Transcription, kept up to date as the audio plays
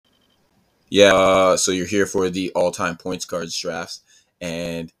Yeah, so you're here for the all-time points guards drafts,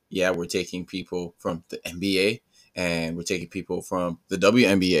 and yeah, we're taking people from the NBA and we're taking people from the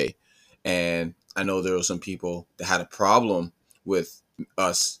WNBA, and I know there were some people that had a problem with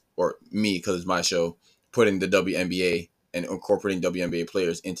us or me because it's my show putting the WNBA and incorporating WNBA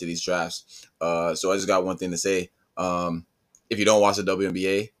players into these drafts. So I just got one thing to say: if you don't watch the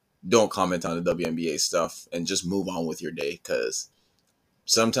WNBA, don't comment on the WNBA stuff and just move on with your day because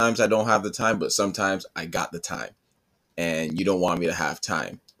sometimes I don't have the time, but sometimes I got the time. And you don't want me to have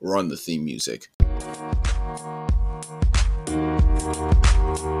time. Run the theme music.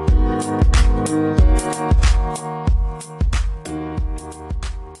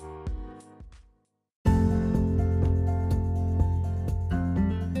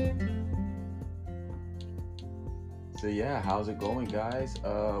 So yeah, how's it going, guys?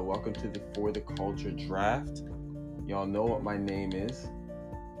 Welcome to the For the Culture draft. Y'all know what my name is,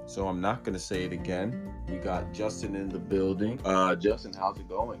 so I'm not gonna say it again. We got Justin in the building. Justin, how's it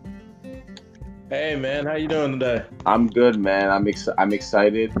going? Hey man, how you doing today? I'm good, man. I'm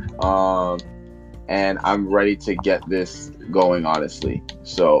excited. And I'm ready to get this going, honestly.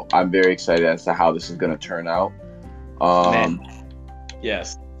 So I'm very excited as to how this is gonna turn out. Man.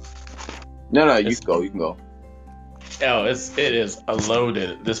 Yes. No, you can go. Oh, it is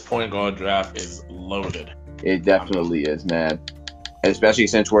loaded. This point guard draft is loaded. It definitely is, man. Especially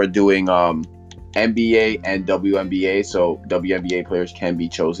since we're doing NBA and WNBA, so WNBA players can be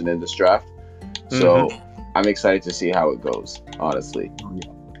chosen in this draft. So I'm excited to see how it goes, honestly,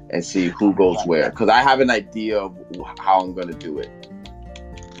 and see who goes where. Because I have an idea of how I'm gonna do it.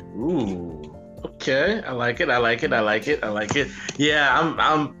 Ooh. Okay, I like it. Yeah,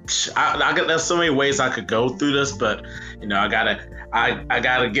 I got there's so many ways I could go through this, but I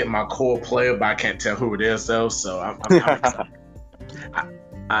gotta get my core player, but I can't tell who it is though. So I'm excited.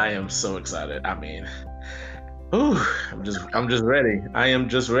 I am so excited. I mean, I'm just ready. I am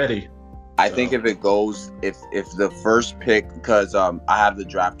just ready. I think if it goes, if the first pick, because I have the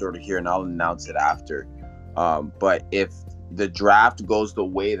draft order here and I'll announce it after. But if the draft goes the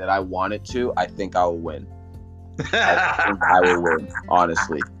way that I want it to, I think I will win. I think I will win,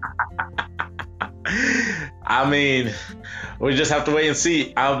 honestly. I mean, we just have to wait and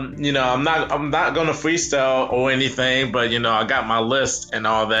see. I'm not gonna freestyle or anything, but I got my list and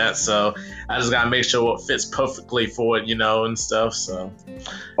all that, so I just gotta make sure what fits perfectly for it, and stuff. So,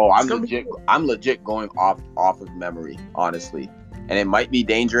 I'm legit going off of memory, honestly, and it might be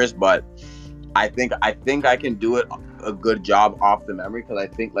dangerous, but I think I can do it a good job off the memory because I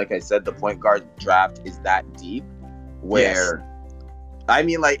think, like I said, the point guard draft is that deep where. Yes. I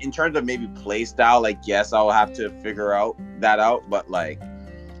mean, like, in terms of maybe play style, like, yes, I'll have to figure that out, but, like,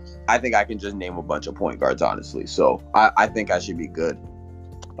 I think I can just name a bunch of point guards, honestly. So, I think I should be good.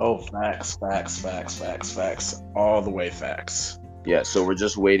 Oh, facts. All the way facts. Yeah, so we're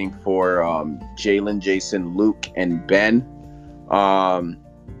just waiting for Jalen, Jason, Luke, and Ben.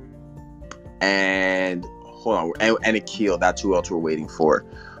 And, hold on, and Akil, that's who else we're waiting for.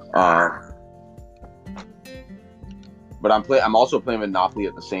 But I'm also playing Monopoly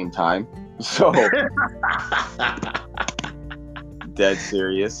at the same time. So dead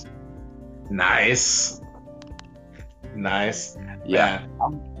serious. Nice. Yeah.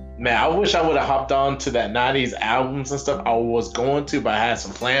 Man, I wish I would have hopped on to that 90s albums and stuff. I was going to, but I had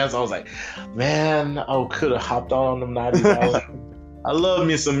some plans. I was like, man, I could have hopped on them 90s albums. I love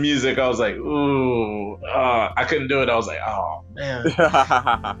me some music. I was like, ooh, I couldn't do it. I was like, oh man.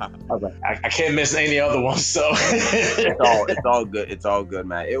 I was like, I can't miss any other ones. So it's all good. It's all good,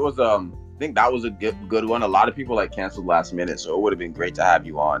 man. It was I think that was a good one. A lot of people canceled last minute, so it would have been great to have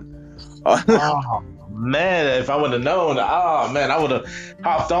you on. Oh man, if I would have known, I would have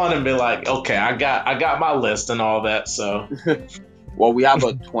hopped on and been like, okay, I got my list and all that. So. Well, we have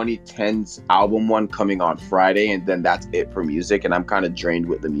a 2010s album one coming on Friday, and then that's it for music. And I'm kind of drained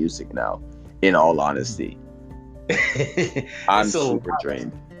with the music now, in all honesty. I'm super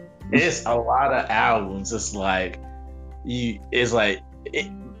drained. It's a lot of albums. It's like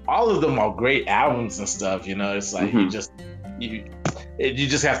all of them are great albums and stuff. It's like you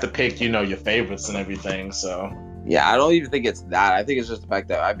just have to pick, your favorites and everything. So. Yeah, I don't even think it's that. I think it's just the fact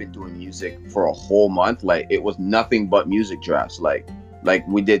that I've been doing music for a whole month. Like, it was nothing but music drafts. Like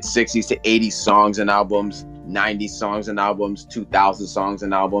we did 60s to 80s songs and albums, 90s songs and albums, 2000 songs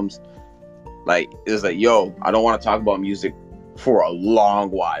and albums. Like, it was like, yo, I don't want to talk about music for a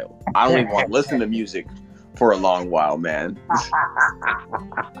long while. I don't even want to listen to music for a long while, man.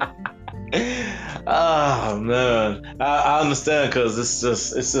 Oh man, I understand because it's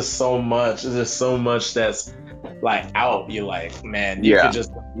just so much. There's so much that's like out, you're like, man, you Yeah. could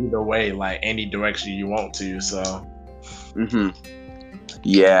just go either way, like any direction you want to. So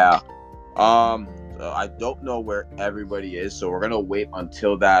Yeah. So I don't know where everybody is, so we're gonna wait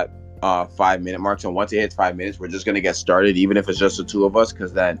until that 5 minute mark. So once it hits 5 minutes, we're just gonna get started, even if it's just the two of us,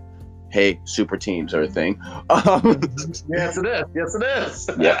 because then, hey, super teams are a thing. yes, it is. Yes, it is.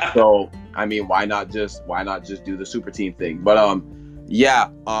 Yeah. So I mean, why not just do the super team thing? But yeah.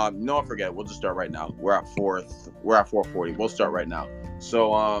 No, I forget. We'll just start right now. We're at 4:40. We'll start right now.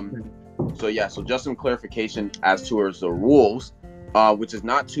 So yeah. So just some clarification as to the rules. Which is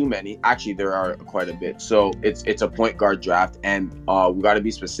not too many. Actually, there are quite a bit. So it's a point guard draft, and we got to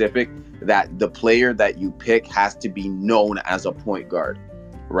be specific that the player that you pick has to be known as a point guard,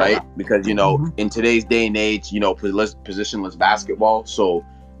 right? Because in today's day and age, positionless basketball. So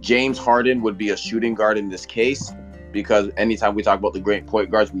James Harden would be a shooting guard in this case, because anytime we talk about the great point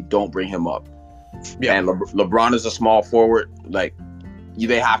guards, we don't bring him up. Yeah. And LeBron is a small forward. Like,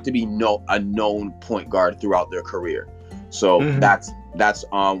 they have to be a known point guard throughout their career. So that's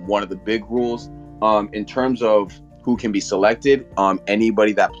one of the big rules. In terms of who can be selected,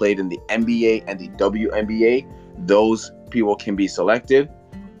 anybody that played in the NBA and the WNBA, those people can be selected.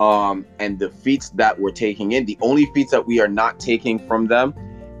 And the feats that we're taking in, the only feats that we are not taking from them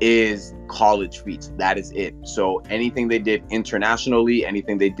is college feats. That is it. So anything they did internationally,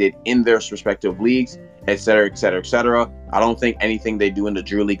 anything they did in their respective leagues, et cetera, et cetera, et cetera. I don't think anything they do in the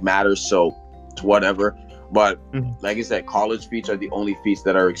Drew League matters. So it's whatever. But like I said, college feats are the only feats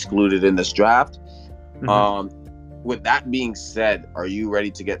that are excluded in this draft. With that being said, are you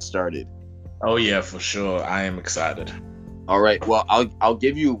ready to get started? Oh yeah, for sure. I am excited. All right. Well, I'll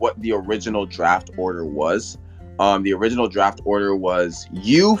give you what the original draft order was. The original draft order was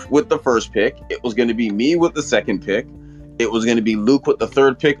you with the first pick. It was going to be me with the second pick. It was going to be Luke with the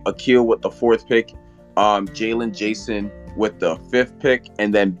third pick, Akil with the fourth pick, Jalen Jason with the fifth pick,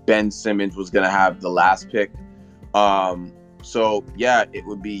 and then Ben Simmons was going to have the last pick. So yeah, it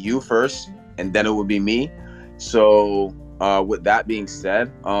would be you first, and then it would be me. So with that being said,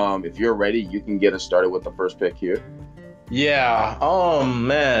 if you're ready, you can get us started with the first pick here. Yeah.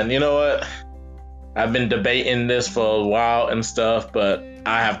 Man, you know what? I've been debating this for a while and stuff, but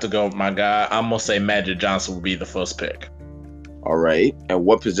I have to go with my guy. I'm going to say Magic Johnson will be the first pick. All right. And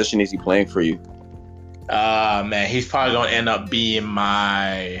what position is he playing for you? Man, he's probably gonna end up being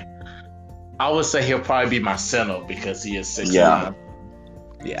I would say he'll probably be my center because he is 6'9".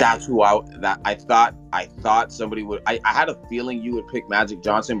 Yeah. That's who I thought somebody would. I had a feeling you would pick Magic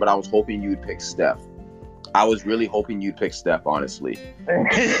Johnson, but I was hoping you would pick Steph. I was really hoping you'd pick Steph, honestly.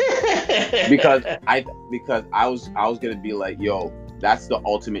 because I was gonna be like, yo, that's an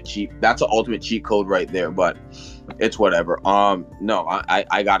ultimate cheat code right there, but it's whatever. No,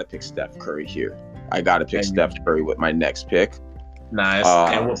 I gotta pick Steph Curry here. I gotta pick Steph Curry with my next pick. Nice.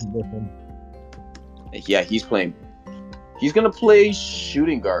 And what's the difference? Yeah, he's gonna play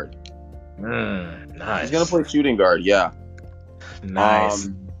shooting guard. Nice. He's gonna play shooting guard, yeah. Nice.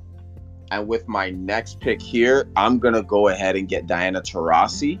 And with my next pick here, I'm gonna go ahead and get Diana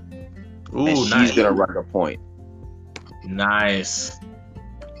Taurasi. Ooh, and she's gonna run the point. Nice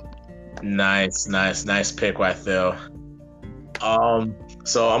pick right there.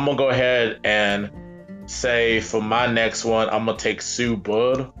 So I'm gonna go ahead and say for my next one, I'm gonna take Sue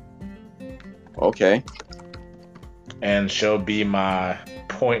Bird. Okay. And she'll be my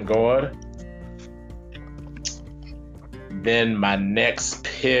point guard. Then my next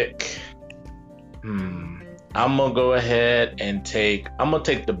pick, I'm gonna go ahead and take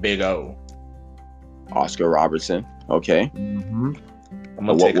the Big O. Oscar Robertson. Okay.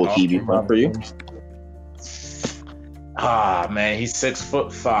 What will he be fun for you? Man, he's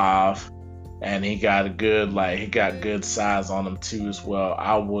 6'5", and he got good size on him too as well.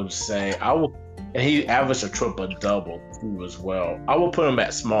 And he averaged a triple double too as well. I will put him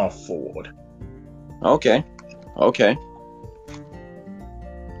at small forward. Okay.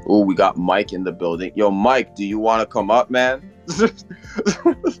 Oh, we got Mike in the building. Yo, Mike, do you want to come up, man?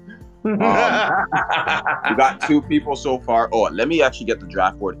 We got two people so far. Oh, let me actually get the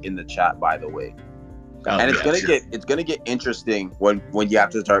draft board in the chat, by the way. And it's gonna get interesting when you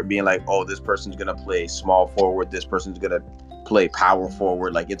have to start being like, oh, this person's gonna play small forward, this person's gonna play power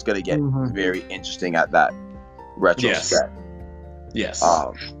forward. Like, it's gonna get very interesting at that retrospect. Yes.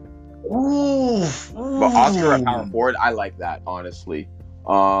 But Oscar at power forward, I like that, honestly.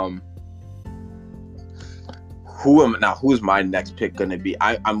 Who's my next pick gonna be?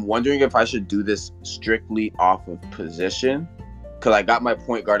 I'm wondering if I should do this strictly off of position, because I got my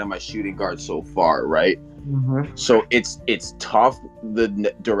point guard and my shooting guard so far, right? So it's tough the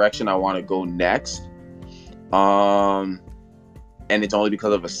direction I want to go next. And it's only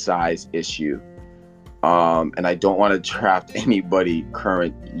because of a size issue. And I don't want to draft anybody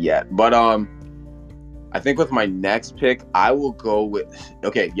current yet. But I think with my next pick, I will go with.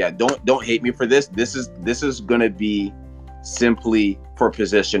 Okay, yeah, don't hate me for this. This is gonna be simply for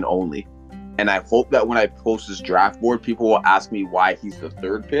position only. And I hope that when I post this draft board, people will ask me why he's the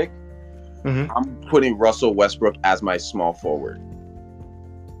third pick. Mm-hmm. I'm putting Russell Westbrook as my small forward.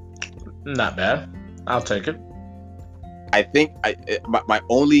 Not bad. I'll take it. I think my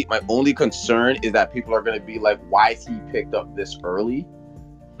only concern is that people are going to be like, why is he picked up this early?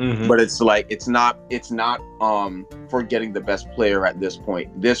 Mm-hmm. But it's like it's not for getting the best player at this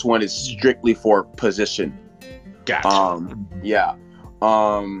point. This one is strictly for position. Gotcha. Yeah.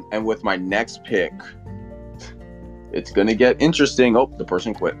 And with my next pick, it's gonna get interesting. Oh, the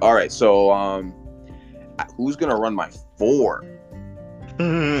person quit. All right, so who's gonna run my 4?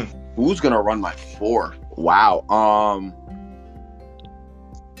 Mm-hmm. Who's gonna run my 4? Wow.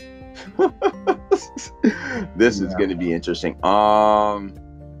 This is gonna be interesting.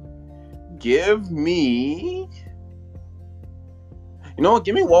 Give me. You know what?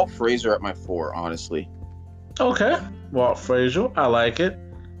 Give me Walt Frazier at my 4. Honestly. Okay, Walt Frazier. I like it.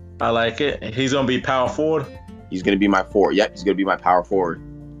 He's gonna be power forward. He's gonna be my 4. Yep, he's gonna be my power forward.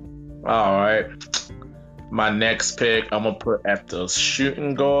 All right. My next pick, I'm gonna put at the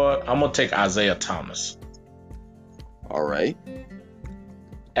shooting guard. I'm gonna take Isaiah Thomas. All right.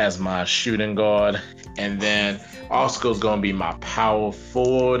 As my shooting guard, and then Oscar's gonna be my power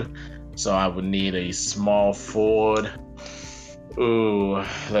forward. So I would need a small forward. Ooh,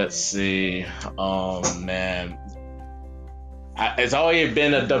 let's see. Man. It's already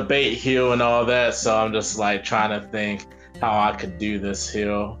been a debate here and all that, so I'm just like trying to think how I could do this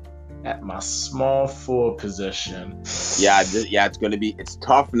here at my small forward position. Yeah, it's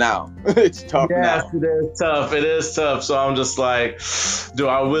tough now. It's tough now. It is tough. So I'm just like, do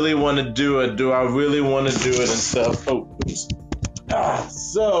I really want to do it? And stuff.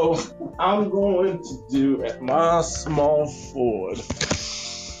 So I'm going to do at my small forward.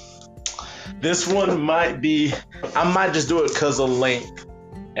 This one I might just do it because of length.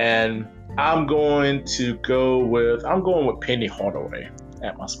 And I'm going with Penny Hardaway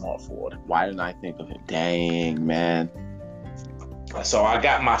at my small forward. Why didn't I think of him? Dang, man. So I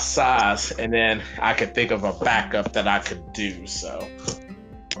got my size, and then I could think of a backup that I could do. So.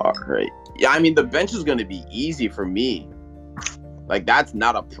 All right. Yeah, I mean, the bench is going to be easy for me. Like,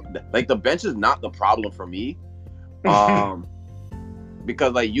 the bench is not the problem for me.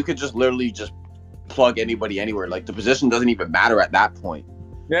 Because, like, you could just literally just plug anybody anywhere. Like, the position doesn't even matter at that point.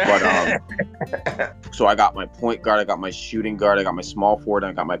 But so I got my point guard, I got my shooting guard, I got my small forward,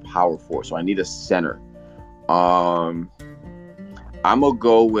 and I got my power forward. So I need a center. I'm gonna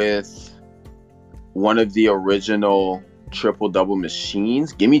go with one of the original triple-double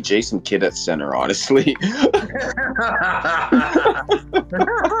machines. Give me Jason Kidd at center, honestly.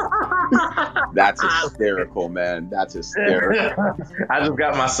 That's hysterical, man. That's hysterical. I just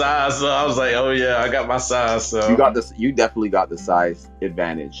got my size, so I was like, oh yeah, I got my size. So you definitely got the size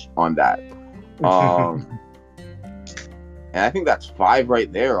advantage on that. And I think that's 5 right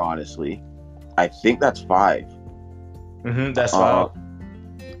there, honestly. I think that's 5. Mm-hmm, that's 5.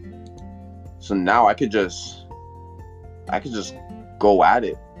 So now I could just go at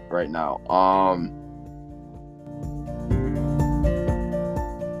it right now.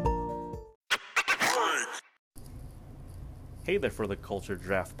 Hey there for the Culture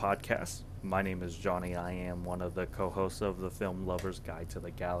Draft Podcast. My name is Johnny. I am one of the co-hosts of the Film Lovers Guide to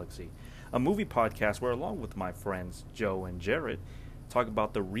the Galaxy, a movie podcast where, along with my friends Joe and Jared, talk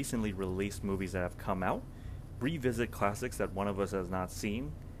about the recently released movies that have come out, revisit classics that one of us has not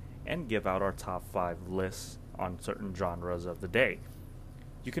seen, and give out our top 5 lists on certain genres of the day.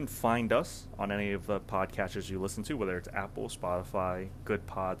 You can find us on any of the podcasters you listen to, whether it's Apple, Spotify, Good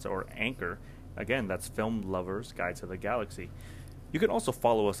Pods, or Anchor. Again, that's Film Lovers Guide to the Galaxy. You can also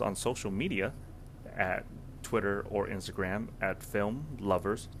follow us on social media at Twitter or Instagram at Film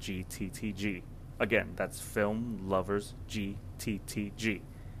Lovers GTTG. Again, that's Film Lovers GTTG.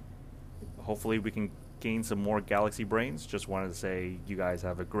 Hopefully we can gain some more Galaxy brains. Just wanted to say you guys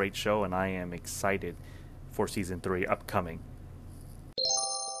have a great show, and I am excited for Season 3 upcoming.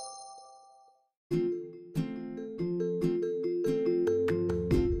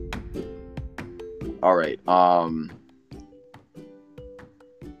 All right. All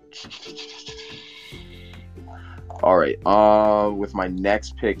right. With my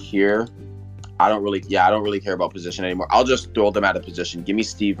next pick here, I don't really care about position anymore. I'll just throw them out of position. Give me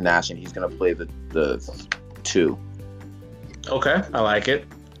Steve Nash, and he's gonna play the 2. Okay, I like it.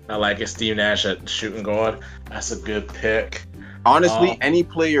 I like it. Steve Nash at shooting guard. That's a good pick. Honestly, any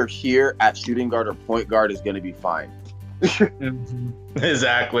player here at shooting guard or point guard is going to be fine.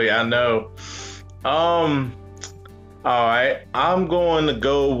 Exactly, I know. All right, I'm going to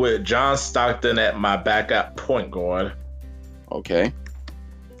go with John Stockton at my backup point guard. Okay.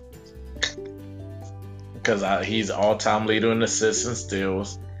 Because he's all-time leader in assists and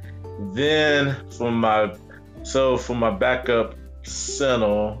steals. Then for my backup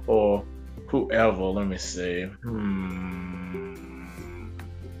center or whoever, let me see.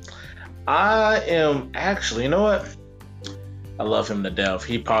 I am actually, you know what? I love him to death.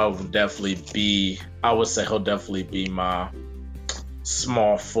 He probably would definitely be, I would say he'll definitely be my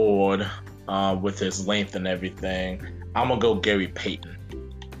small forward with his length and everything. I'm going to go Gary Payton.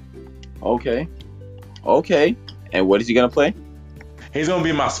 Okay. And what is he going to play? He's going to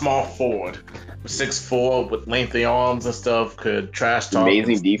be my small forward. 6'4" with lengthy arms and stuff. Could trash talk.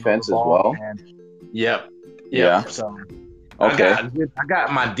 Amazing defense as well. Yep. Yeah. So okay. I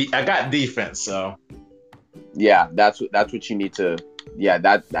got defense. So yeah, that's what you need to.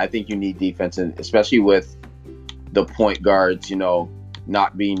 Yeah, I think you need defense, and especially with the point guards, you know,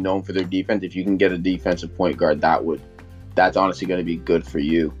 not being known for their defense. If you can get a defensive point guard, that's honestly going to be good for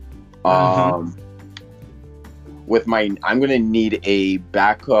you. I'm going to need a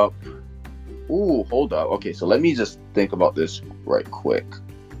backup. Ooh, hold up. Okay, so let me just think about this right quick.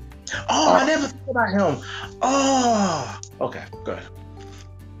 Oh, I never thought about him. Oh, okay, go ahead.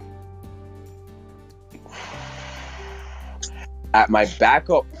 At my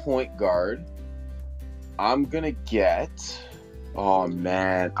backup point guard, I'm going to get... Oh,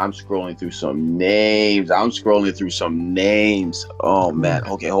 man. I'm scrolling through some names. Oh, man.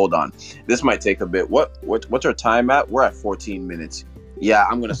 Okay, hold on. This might take a bit. What's our time at? We're at 14 minutes. Yeah,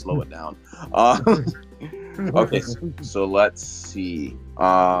 I'm going to slow it down. Okay, so let's see.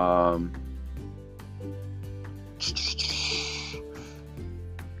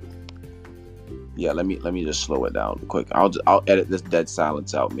 Yeah, let me just slow it down quick. I'll edit this dead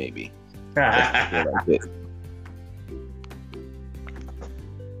silence out maybe. Because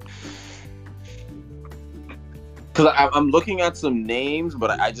I'm looking at some names,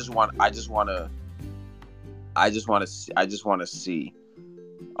 but I just want to see. I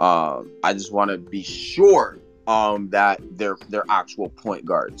just want to be sure that they're actual point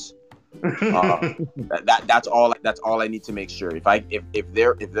guards. That's all I need to make sure. If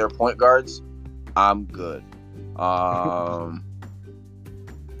they're point guards, I'm good.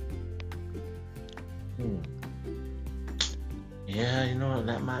 Yeah, you know what,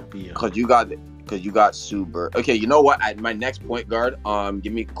 that might be. Because you got Sue Bird. Okay, you know what? My next point guard.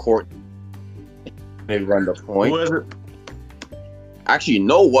 Give me Court. They run the point. Who is it? Actually, you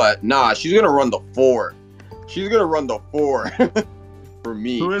know what? Nah, she's gonna run the 4. She's gonna run the 4 for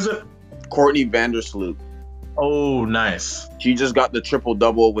me. Who is it? Courtney Vandersloot. Oh, nice. She just got the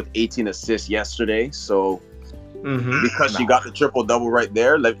triple-double with 18 assists yesterday. So because she got the triple-double right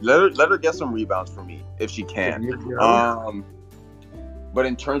there, let her get some rebounds for me if she can. But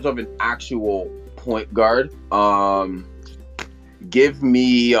in terms of an actual point guard, give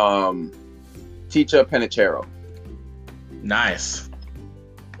me Ticha Penicheiro. Nice.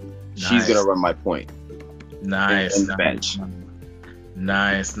 She's gonna run my point. Nice. In the bench.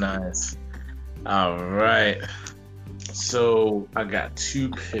 Nice. All right. So I got 2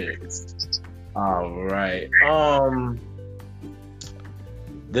 picks. All right.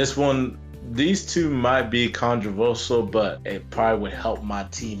 These 2 might be controversial, but it probably would help my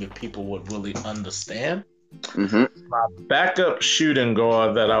team if people would really understand. My backup shooting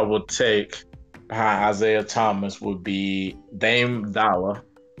guard that I would take behind Isaiah Thomas would be Dame Dollar.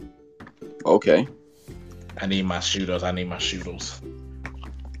 Okay. I need my shooters.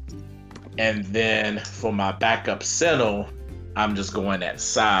 And then for my backup center, I'm just going at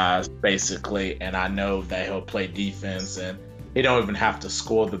size, basically. And I know that he'll play defense and he don't even have to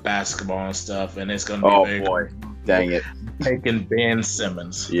score the basketball and stuff. And it's going to be very boy. Dang it. Taking Ben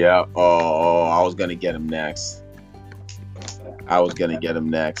Simmons. Yeah. Oh, I was going to get him next.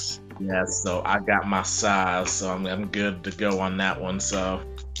 Yeah, so I got my size, so I'm good to go on that one. So,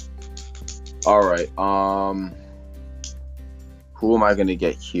 all right. Who am I gonna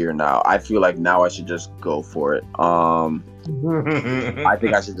get here now? I feel like now I should just go for it. I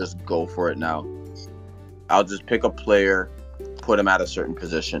think I should just go for it now. I'll just pick a player, put him at a certain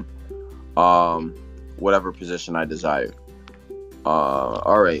position, whatever position I desire.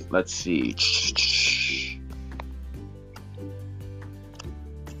 All right. Let's see.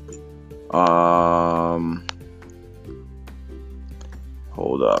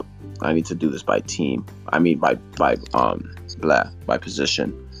 Hold up. I need to do this by team. I mean by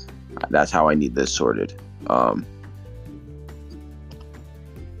position. That's how I need this sorted. All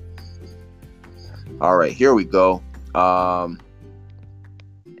right, here we go. And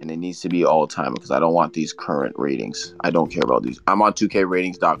it needs to be all time because I don't want these current ratings. I don't care about these. I'm on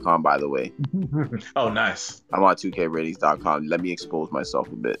 2kratings.com, by the way. Oh, nice. I'm on 2kratings.com. Let me expose myself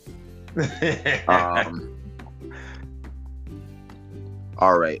a bit.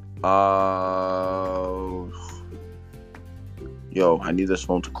 All right. Yo, I need this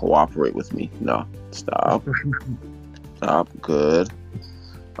phone to cooperate with me. No, stop. Stop. Good.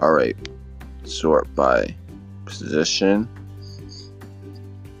 All right. Sort by position.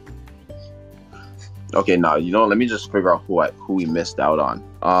 Okay, now you know. Let me just figure out who we missed out on.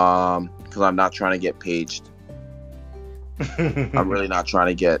 Because I'm not trying to get paged. I'm really not trying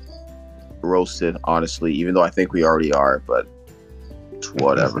to get roasted, honestly. Even though I think we already are, but it's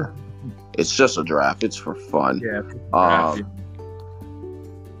whatever. It's just a draft. It's for fun. Yeah.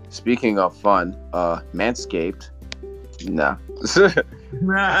 Speaking of fun, Manscaped. Nah. So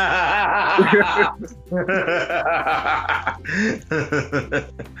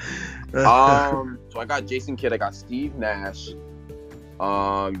I got Jason Kidd, I got Steve Nash.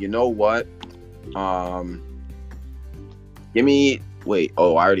 You know what? Give me I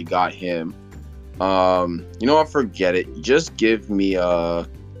already got him. You know what? Forget it. Just give me oh,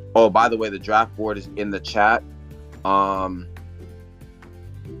 by the way, the draft board is in the chat.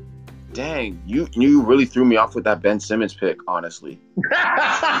 Dang, you really threw me off with that Ben Simmons pick, honestly.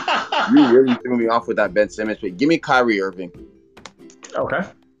 You really threw me off with that Ben Simmons pick. Give me Kyrie Irving. Okay.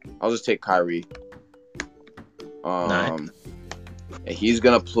 I'll just take Kyrie. Nice. And he's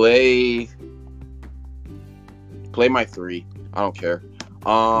gonna play my 3. I don't care.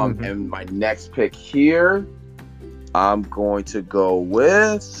 And my next pick here, I'm going to go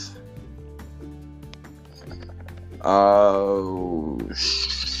with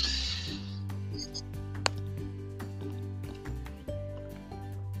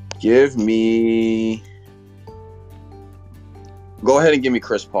go ahead and give me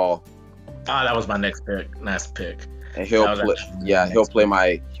Chris Paul. Oh, that was my next pick. Nice pick. And he'll play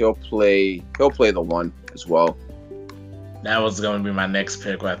the 1 as well. That was going to be my next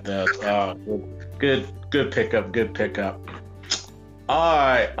pick right there. Good pickup. Good pickup. All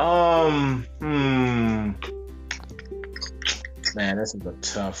right. Man, this is a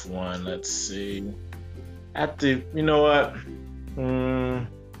tough one. Let's see. You know what?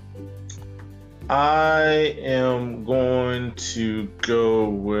 I am going to go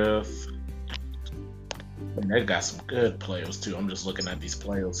with. And they got some good players too. I'm just looking at these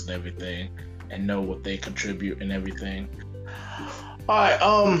players and everything, and know what they contribute and everything. All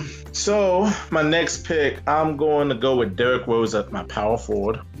right. So my next pick, I'm going to go with Derrick Rose at my power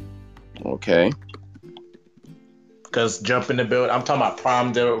forward. Okay. Because jumping the build, I'm talking about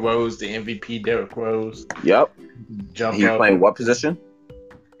prime Derrick Rose, the MVP Derrick Rose. Yep. He's playing what position?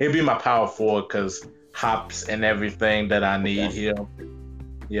 He'll be my power forward because hops and everything that I need here.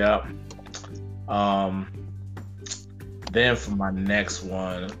 Yep. Then for my next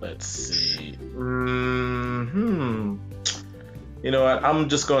one, let's see. You know what? I'm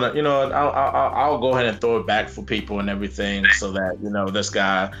just gonna. You know what? I'll go ahead and throw it back for people and everything, so that this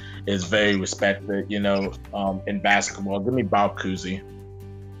guy is very respected. In basketball. Give me Bob Cousy.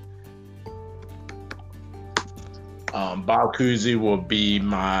 Bob Cousy will be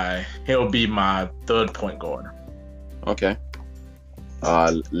my 3rd point guard. Okay.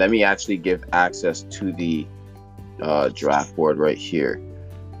 Let me actually give access to the draft board right here,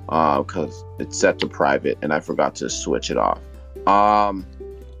 because it's set to private and I forgot to switch it off.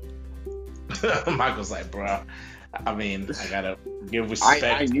 Michael's like, bro. I mean, I gotta give respect.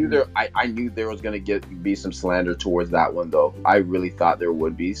 I knew there was gonna be some slander towards that one though. I really thought there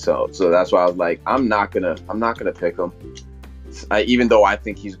would be, so that's why I was like, I'm not gonna pick him. Even though I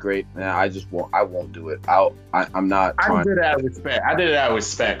think he's great, I won't do it. I'm not. I did it out of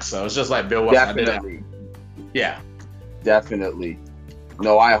respect. So it's just like Bill Watson. Definitely. Yeah. Definitely.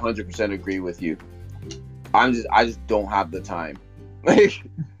 No, I 100% agree with you. I just don't have the time. I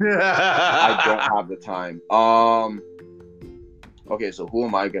don't have the time. Okay, so who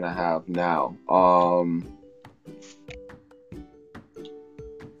am I gonna have now?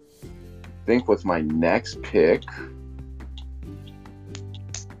 Think with my next pick.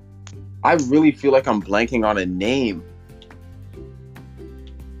 I really feel like I'm blanking on a name.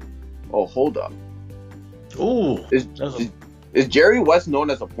 Oh, hold up. Ooh. Is Jerry West known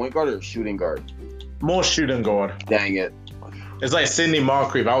as a point guard or a shooting guard? More shooting guard. Dang it. It's like Sidney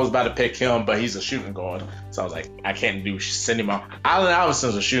Moncrief. I was about to pick him, but he's a shooting guard. So I was like, I can't do Sidney Moncrief. Allen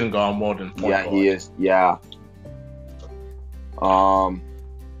Iverson's a shooting guard more than point guard. Yeah, he is. Yeah.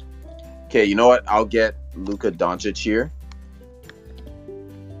 Okay, you know what? I'll get Luka Doncic here.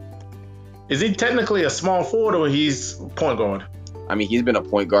 Is he technically a small forward or he's point guard? I mean, he's been a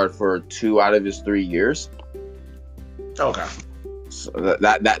point guard for 2 out of his 3 years. Okay. So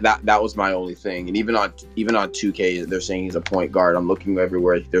that was my only thing. And even on 2K, they're saying he's a point guard. I'm looking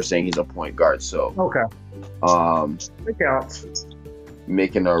everywhere. They're saying he's a point guard. So Okay. It counts.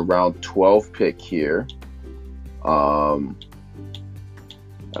 Making a round 12 pick here.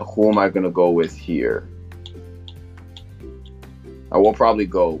 Who am I gonna go with here? We'll probably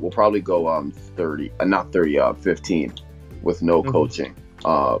go 30, not 30, 15 with no coaching.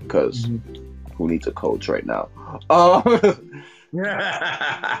 Because who needs a coach right now?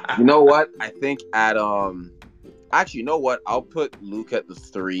 You know what? I think at actually, you know what? I'll put Luke at the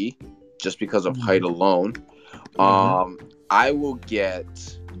 3 just because of height alone. I will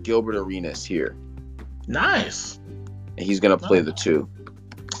get Gilbert Arenas here. Nice. And he's gonna play the 2.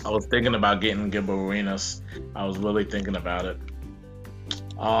 I was thinking about getting Gilbert Arenas. I was really thinking about it.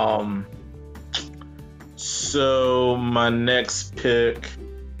 So my next pick.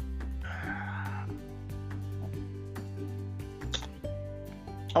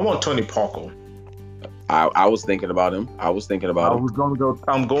 I want Tony Parker. I was thinking about him. I'm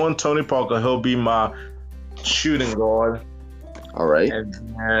going Tony Parker. He'll be my shooting guard. All right. And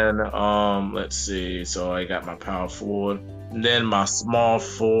then let's see. So I got my power forward. And then my small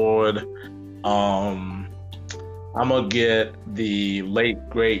forward. I'm gonna get the late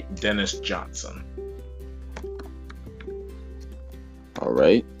great Dennis Johnson. All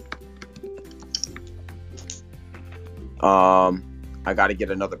right. I got to get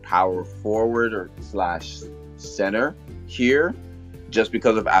another power forward or / center here, just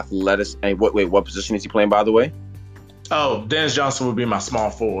because of athletics. And what position is he playing, by the way? Oh, Dennis Johnson would be my small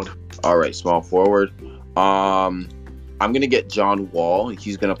forward. All right, small forward. I'm gonna get John Wall.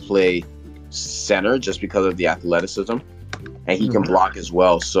 He's gonna play center just because of the athleticism, and he can block as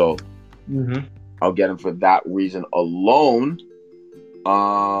well. So I'll get him for that reason alone.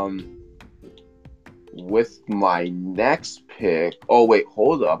 With my next pick. Oh wait,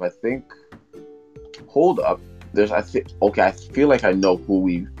 hold up. I feel like I know who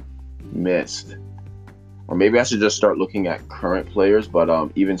we missed. Or maybe I should just start looking at current players, but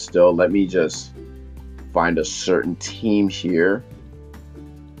even still, let me just find a certain team here.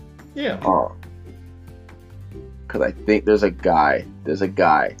 Yeah. Because I think there's a guy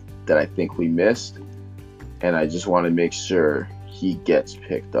that I think we missed, and I just want to make sure he gets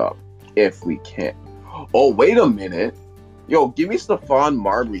picked up if we can. Oh, wait a minute. Yo, give me Stephon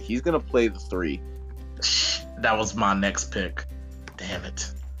Marbury. He's going to play the 3. That was my next pick. Damn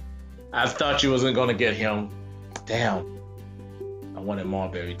it. I thought you wasn't going to get him. Damn. I wanted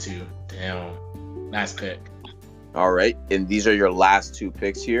Marbury too. Damn. Nice pick. All right. And these are your last 2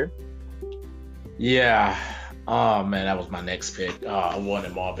 picks here? Yeah. Oh, man, that was my next pick. Oh, I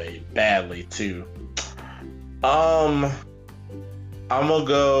wanted Marbury badly too. I'm going to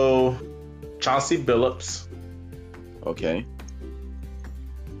go Chauncey Billups. Okay.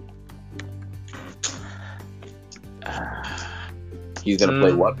 He's gonna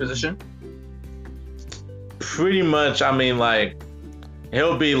play what position? Pretty much, I mean, like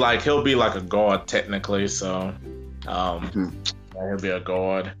he'll be like a guard technically. So, he'll be a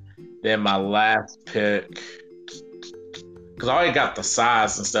guard. Then my last pick, because I already got the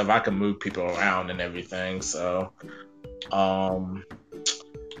size and stuff, I can move people around and everything. So,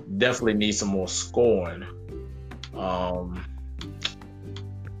 definitely need some more scoring.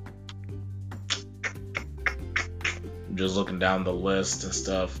 Just looking down the list and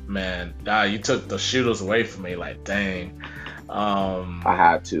stuff, man. You took the shooters away from me. Like, dang. I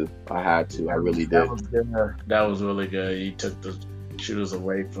had to. I really did. That was really good. You took the shooters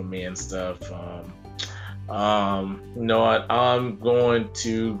away from me and stuff. You know what? I'm going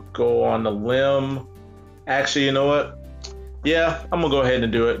to go on the limb. Actually, you know what? Yeah, I'm gonna go ahead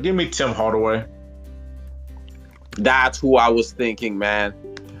and do it. Give me Tim Hardaway. That's who I was thinking, man.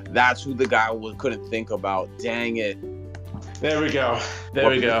 That's who the guy couldn't think about. Dang it. There we go.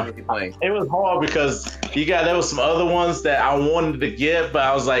 It was hard because there was some other ones that I wanted to get, but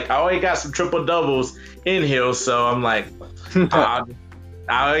I was like, I already got some triple doubles in here, so I'm like, I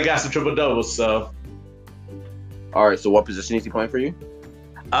already got some triple doubles, so. All right. So what position is he playing for you?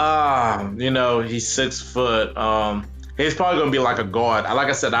 He's 6 foot. He's probably going to be like a guard. Like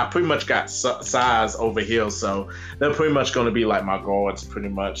I said, I pretty much got size over here, so they're pretty much going to be like my guards pretty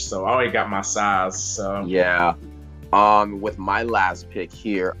much. So I already got my size. So yeah. With my last pick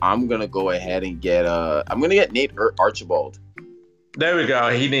here, I'm going to go ahead and get Nate Archibald. There we go.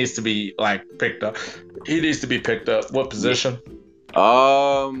 He needs to be picked up. What position?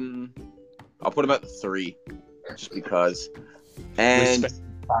 I'll put him at 3, just because. And Respect,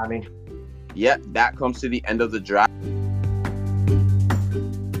 Tommy. yeah, that comes to the end of the draft.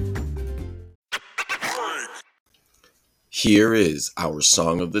 Here is our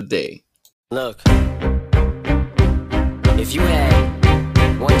song of the day. Look, if you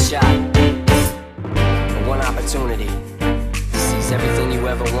had one shot, or one opportunity to seize everything you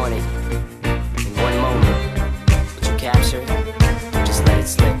ever wanted in one moment, but you captured, just let it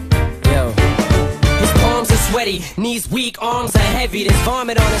slip. Yo. His palms are sweaty, knees weak, arms are heavy. There's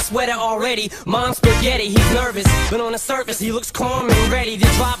vomit on his sweater already. Mom's spaghetti, he's nervous, but on the surface he looks calm and ready to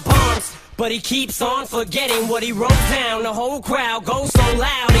drop bombs. But he keeps on forgetting what he wrote down. The whole crowd goes so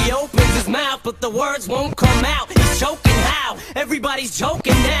loud. He opens his mouth, but the words won't come out. He's choking how? Everybody's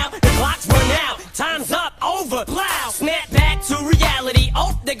joking now. The clock's run out. Time's up. Over. Plow. Snap back to reality.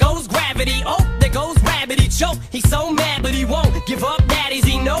 Oh, there goes gravity. Oh, there goes rabbit. He choke. He's so mad, but he won't give up. Daddies,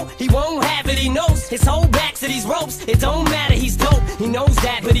 he know he won't have it. He knows his whole back to these ropes. It don't matter. He's dope. He knows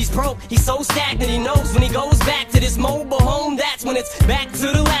that, but he's broke. He's so stagnant. He knows when he goes back to this mobile home, that's when it's back to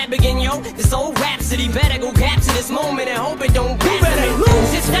the lab again, yo. This old rhapsody better go capture this moment and hope it don't pass. You better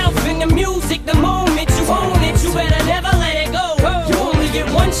lose yourself in the music the moment you own it. You better never let it go. You only get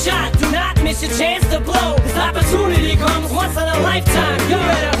one shot. Do not miss your chance to blow. This opportunity comes once in a lifetime. You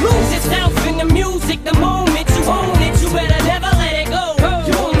better lose yourself in the music the moment you own it. You better never let it go.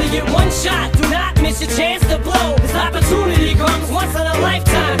 You only get one shot. Do not miss your chance to blow. This opportunity comes once in a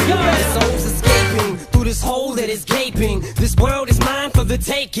lifetime. You better. Souls escaping through this hole that is gaping. This world is mine for the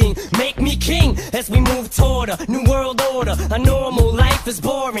taking. Make me king as we move toward a new world order. A normal life is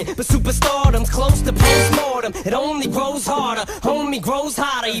boring, but superstardom's close to postmortem. It only grows harder, homie grows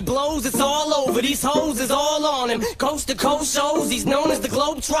hotter. He blows, it's all over. These hoes is all on him. Coast to coast shows, he's known as the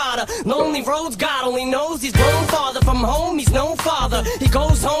Globetrotter. Lonely roads, God only knows. He's grown farther from home, he's no father. He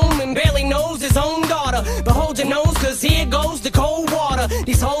goes home and barely knows his own daughter. But hold your nose, cause here goes the cold water.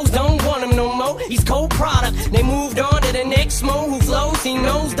 These hoes don't want him no more, he's co-product. They moved on to the next mo who flows. He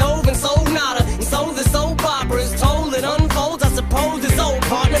knows dove and sold nada. And so the soap opera is told, it unfolds. I suppose it's old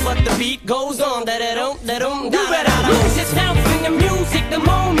partner, but the beat goes on. You better lose yourself in the music the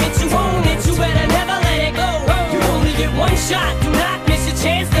moment you own it. You better never let it go. You only get one shot. Do not miss your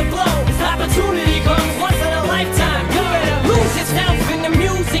chance to blow. This opportunity comes once in a lifetime. You better lose yourself in the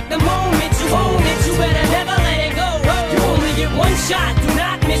music the moment you own it. You better never let it go. You only get one shot. Do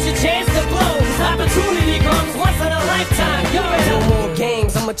not miss your chance to blow. This opportunity comes once in a lifetime. You better. No more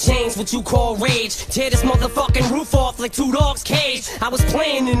games. I'ma change what you call rage. Tear this motherfucking roof off like two dogs' cage. I was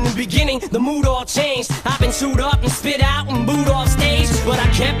playing in the beginning, the mood all changed. I've been chewed up and spit out and booed off stage, but I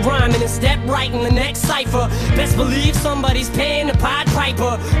kept rhyming and stepped right in the next cipher. Best believe somebody's paying the Pied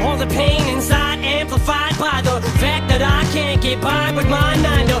Piper. All the pain inside amplified by the fact that I can't get by with my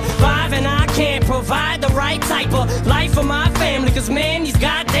 9 to 5, and I can't provide the right type of life for my family. Cause man, these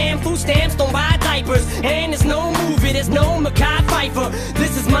goddamn food stamps don't buy diapers. And there's no movie, there's no Mekhi Phifer.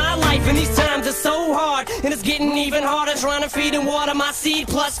 This is my life and these times are so hard, and it's getting even harder trying to feed and water my seed.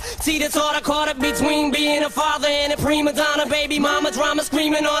 Plus, see the thought I caught up between being a father and a prima donna. Baby mama drama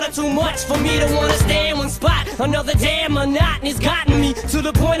screaming order too much for me to wanna stay in one spot. Another damn monotony's gotten me to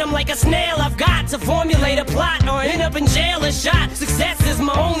the point I'm like a snail. I've got to formulate a plot or end up in jail or shot. Success is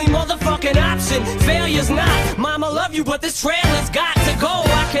my only motherfucking option. Failure's not. Mama love you, but this trailer's got to go.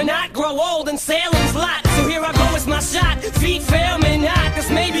 I cannot grow old in Salem's lot. So here I go, it's my shot. Feet fail me not. This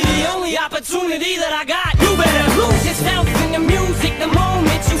may be the only opportunity that I got. You better lose yourself in the music the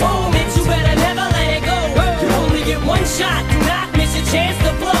moment you own it. You better never let it go. You only get one shot. Do not miss your chance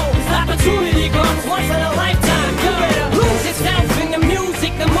to blow. This opportunity comes once in a lifetime. You better lose yourself in the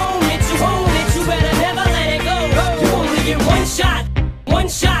music the moment you own it. You better never let it go. You only get one shot. One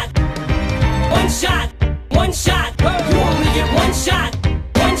shot. One shot. One shot. You only get one shot.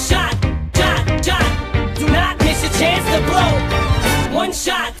 One shot. Shot. Do not miss your chance to blow. One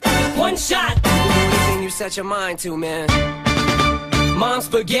shot. One shot. Do anything you set your mind to, man. Mom's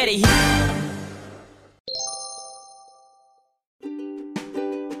spaghetti.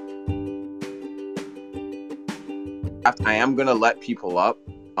 I am gonna let people up,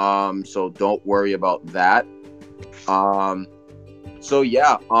 so don't worry about that. So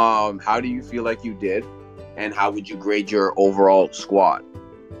yeah, how do you feel like you did, and how would you grade your overall squad?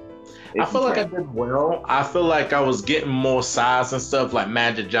 I feel like I did well. I feel like I was getting more size and stuff, like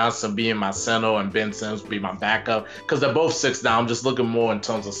Magic Johnson being my center and Ben Simmons be my backup, because they're both 6'9". I'm just looking more in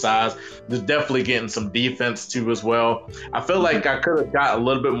terms of size. There's definitely getting some defense too as well. I feel like I could have got a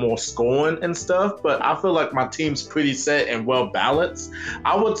little bit more scoring and stuff, but I feel like my team's pretty set and well balanced.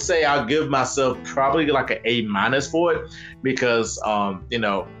 I would say I'll give myself probably like an A- for it, because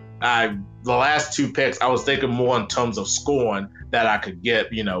the last two picks, I was thinking more in terms of scoring that I could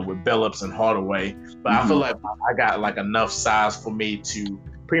get, you know, with Billups and Hardaway. But I feel like I got like enough size for me to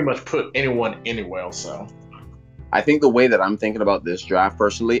pretty much put anyone anywhere. So I think the way that I'm thinking about this draft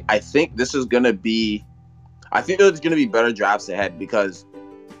personally, I think there's going to be better drafts ahead, because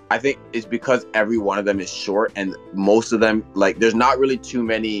I think it's because every one of them is short, and most of them, like, there's not really too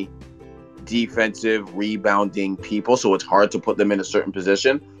many defensive rebounding people, so it's hard to put them in a certain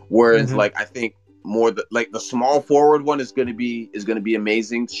position. Whereas like I think more the small forward one is going to be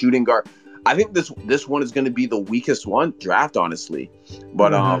amazing. Shooting guard, I think this one is going to be the weakest one draft, honestly.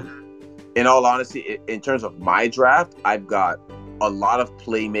 But in all honesty, in terms of my draft, I've got a lot of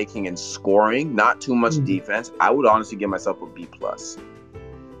playmaking and scoring, not too much defense. I would honestly give myself a B+.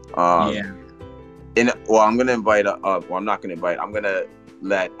 I'm gonna invite I'm not gonna invite, I'm gonna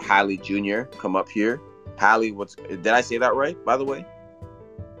let Hallie Jr. come up here. Hallie, did I say that right, by the way?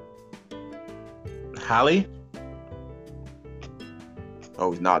 Hallie?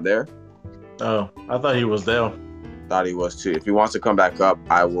 Oh, he's not there? Oh, I thought he was there. Thought he was too. If he wants to come back up,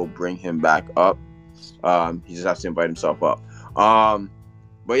 I will bring him back up. He just has to invite himself up.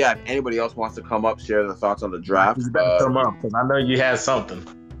 But yeah, if anybody else wants to come up, share their thoughts on the draft. You better come up, because I know you had something.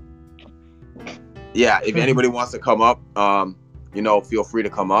 Yeah, if anybody wants to come up, feel free to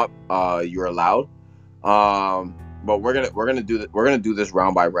come up. You're allowed. But we're gonna do this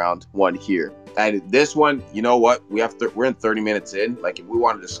round by round one here. And this one, you know what? We're in 30 minutes in. Like, if we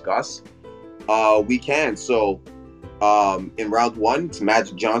want to discuss, we can. So, in round one, it's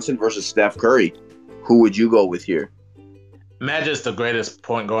Magic Johnson versus Steph Curry. Who would you go with here? Magic's the greatest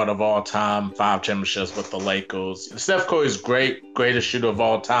point guard of all time, 5 championships with the Lakers. Steph Curry's greatest shooter of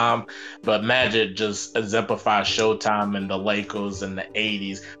all time, but Magic just exemplifies Showtime in the Lakers in the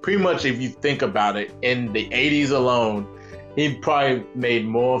 80s. Pretty much, if you think about it, in the 80s alone, he probably made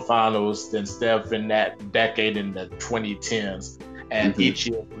more finals than Steph in that decade in the 2010s. And each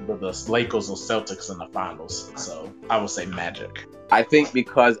year, the Lakers or Celtics in the finals. So I would say Magic. I think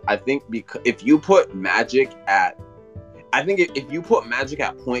because if you put Magic at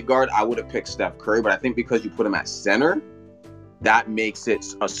point guard, I would have picked Steph Curry. But I think because you put him at center, that makes it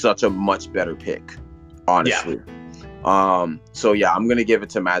such a much better pick, honestly. Yeah. So yeah, I'm gonna give it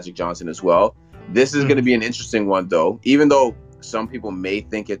to Magic Johnson as well. This is gonna be an interesting one, though. Even though some people may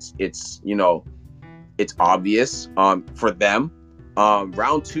think it's obvious for them.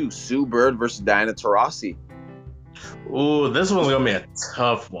 Round 2, Sue Bird versus Diana Taurasi. Ooh, this one's gonna be a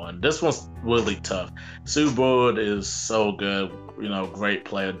tough one. This one's really tough. Sue Bird is so good, great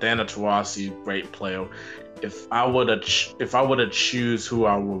player. Diana Taurasi, great player. If I were to choose who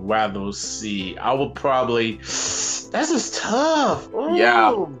I would rather see, I would probably. This is tough. Ooh,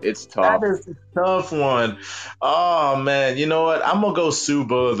 yeah, it's tough. That is a tough one. Oh man, you know what? I'm gonna go Sue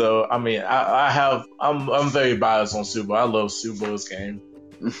Bird though. I mean, I'm very biased on Sue Bird. I love Sue Bird's game.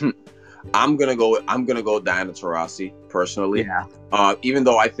 I'm gonna go Diana Taurasi personally. Yeah. Even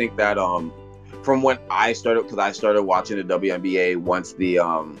though I think that from when I started, because I started watching the WNBA once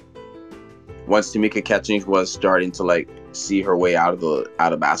Tamika Catchings was starting to see her way out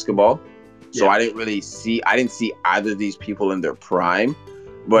of basketball. So I didn't see either of these people in their prime.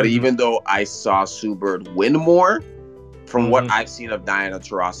 But even though I saw Sue Bird win more, from what I've seen of Diana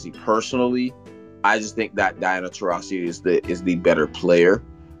Taurasi personally, I just think that Diana Taurasi is the better player.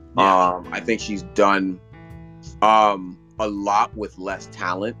 Yeah. I think she's done a lot with less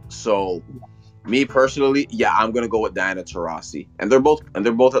talent. So me personally, I'm gonna go with Diana Taurasi, and they're both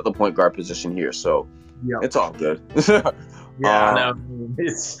at the point guard position here. So it's all good. I know.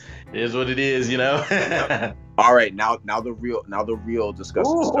 It is what it is, All right, now the real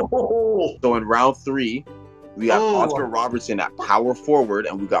discussion stuff. So in round 3, we got Oscar Robertson at power forward,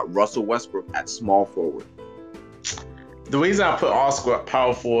 and we got Russell Westbrook at small forward. The reason I put Oscar at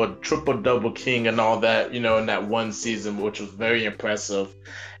power forward, triple-double king and all that, in that one season, which was very impressive.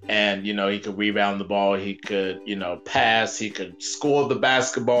 And, he could rebound the ball. He could, pass. He could score the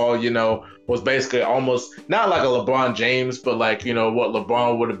basketball, was basically almost not like a LeBron James, but what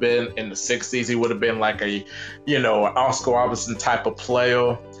LeBron would have been in the 60s. He would have been like an Oscar Robertson type of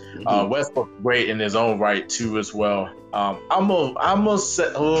player. Westbrook great in his own right too as well. I'm gonna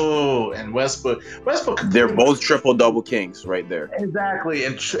say, and Westbrook. They're both triple double kings right there. Exactly,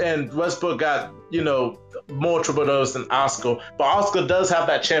 and Westbrook got more triple doubles than Oscar, but Oscar does have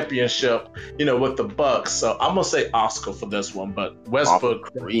that championship, with the Bucks. So I'm gonna say Oscar for this one, but Westbrook.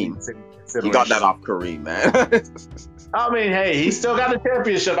 Off Kareem. He got that off Kareem, man. I mean, hey, he still got the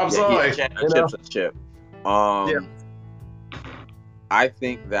championship. I'm sorry. Championship. I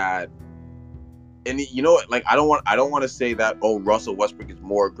think that and you know, like I don't want to say that Russell Westbrook is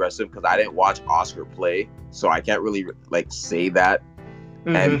more aggressive because I didn't watch Oscar play, so I can't really like say that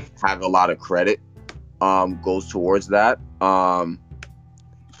and have a lot of credit goes towards that.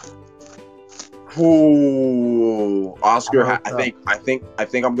 Oscar, I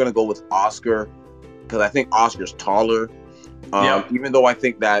think I'm gonna go with Oscar because I think Oscar's taller. Even though I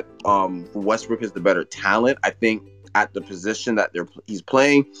think that Westbrook is the better talent, I think at the position that he's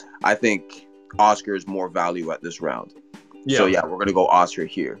playing, I think Oscar is more value at this round. So yeah, we're gonna go Oscar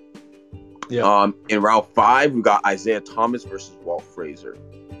here. In round 5, we got Isaiah Thomas versus Walt Frazier.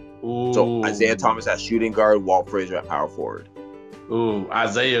 Ooh. So Isaiah Thomas at shooting guard, Walt Frazier at power forward. Ooh,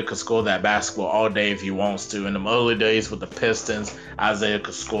 Isaiah could score that basketball all day if he wants to. In the early days with the Pistons, Isaiah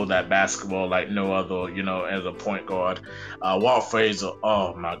could score that basketball like no other, as a point guard. Walt Frazier,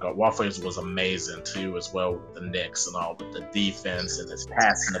 oh my God, Walt Frazier was amazing too as well with the Knicks and all, with the defense and his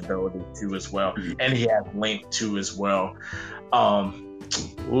passing ability too as well. And he has length too as well.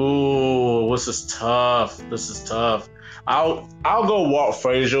 This is tough. I'll go Walt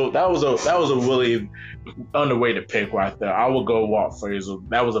Frazier. That was a really underrated pick right there. I would go Walt Frazier.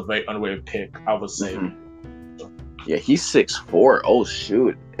 That was a very underrated pick, I would say. Yeah, he's 6'4". Oh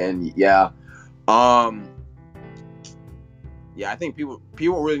shoot. And yeah, I think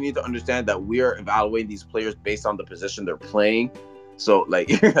people really need to understand that we are evaluating these players based on the position they're playing. So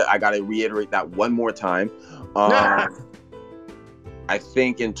like I gotta reiterate that one more time. I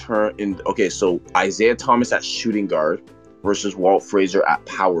think so Isaiah Thomas at shooting guard versus Walt Frazier at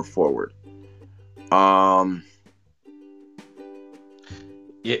power forward.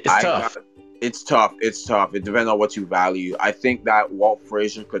 It's tough. It depends on what you value. I think that Walt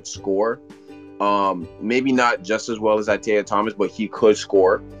Frazier could score. Maybe not just as well as Isaiah Thomas, but he could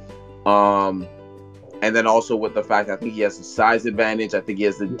score. And then also with the fact I think he has the size advantage. I think he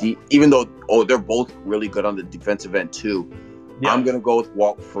has the deep, even though they're both really good on the defensive end too. Yeah. I'm gonna go with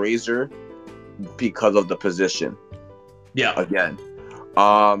Walt Frazier because of the position. Yeah. Again.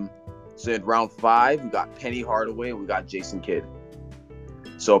 So in round 5, we got Penny Hardaway and we got Jason Kidd.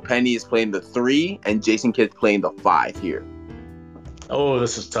 So Penny is playing the 3 and Jason Kidd's playing the 5 here. Oh,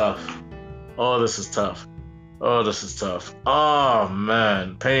 this is tough. Oh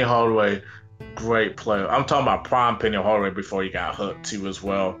man, Penny Hardaway, great player. I'm talking about prime Penny Hardaway before he got hooked too as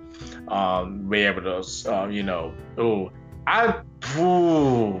well. Be able to,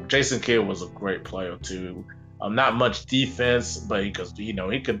 Jason Kidd was a great player too. Not much defense, but he can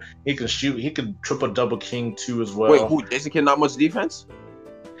shoot. He can triple double king too as well. Wait, who? Jason Kidd not much defense?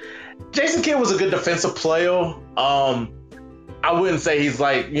 Jason Kidd was a good defensive player. I wouldn't say he's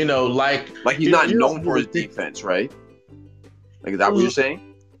like he's not known for his defense, right? Like, is that what you're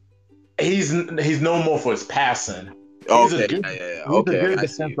saying? He's known more for his passing. He's a good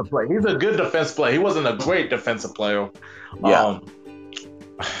defensive player. He's a good defensive player. He wasn't a great defensive player. Yeah.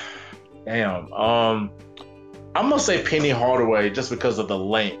 I'm gonna say Penny Hardaway just because of the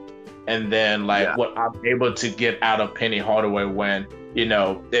length, and then what I'm able to get out of Penny Hardaway when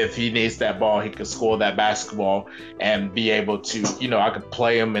if he needs that ball, he can score that basketball and be able to I could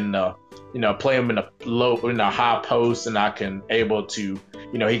play him in the high post, and I can able to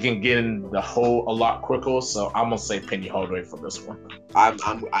he can get in the hole a lot quicker. So I'm gonna say Penny Hardaway for this one.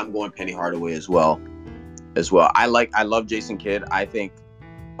 I'm going Penny Hardaway as well. I love Jason Kidd. I think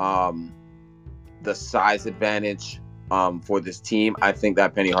the size advantage for this team, I think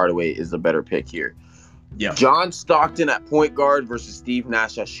that Penny Hardaway is the better pick here. Yeah. John Stockton at point guard versus Steve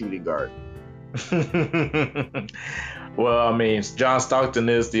Nash at shooting guard. Well, I mean, John Stockton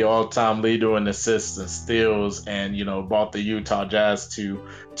is the all-time leader in assists and steals, and brought the Utah Jazz to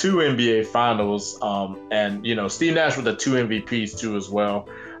 2 NBA Finals. And Steve Nash with the 2 MVPs too as well.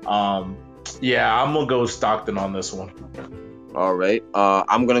 I'm gonna go with Stockton on this one. All right,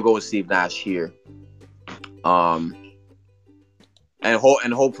 I'm gonna go with Steve Nash here. And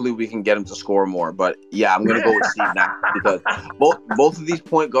hopefully we can get him to score more. But yeah, I'm gonna go with Steve Nash because both of these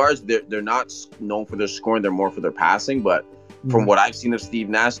point guards, they're not known for their scoring; they're more for their passing. But from what I've seen of Steve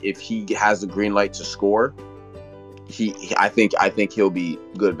Nash, if he has the green light to score, I think he'll be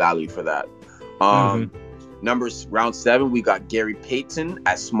good value for that. Numbers round 7, we got Gary Payton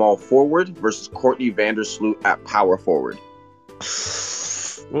at small forward versus Courtney Vandersloot at power forward.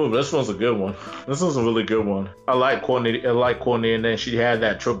 Ooh, this one's a good one. This one's a really good one. I like Courtney, and then she had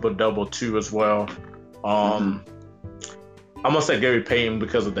that triple double too as well. I'm gonna say Gary Payton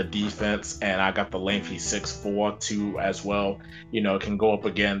because of the defense, and I got the length. He's 6'4" too as well. Can go up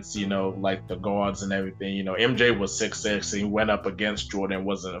against like the guards and everything. MJ was 6'6", and he went up against Jordan,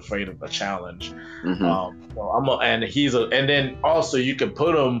 wasn't afraid of the challenge. And then also you can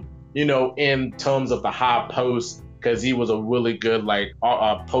put him in terms of the high post, because he was a really good like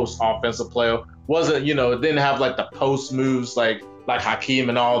post offensive player. Wasn't didn't have like the post moves like Hakeem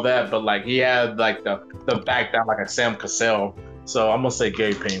and all that, but like he had like the back down like a Sam Cassell. So I'm gonna say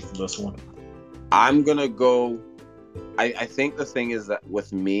Gary Payton for this one. I'm gonna go. I think the thing is that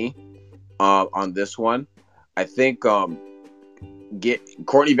with me, on this one, I think Courtney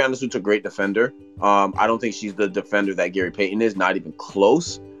Vandersloot's a great defender. I don't think she's the defender that Gary Payton is, not even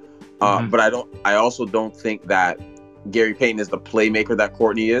close. But I also don't think that Gary Payton is the playmaker that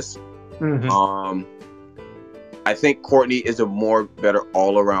Courtney is. I think Courtney is a more better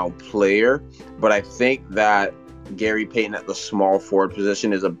all-around player, but I think that Gary Payton at the small forward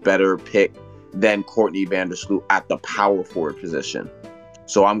position is a better pick than Courtney Vandersloot at the power forward position.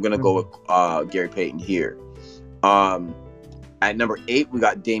 So I'm going to go with Gary Payton here. At number 8, we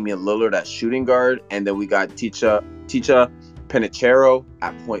got Damian Lillard at shooting guard, and then we got Ticha Penicheiro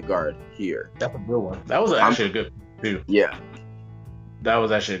at point guard here. That's a good one. That was actually a good pick too. Yeah. That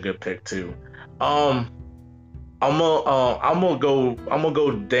was actually a good pick too. I'm gonna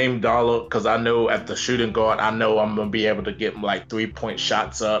go Dame Dollar, because I know at the shooting guard, I know I'm gonna be able to get like 3-point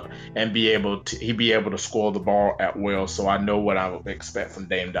shots up and he'd be able to score the ball at will. So I know what I would expect from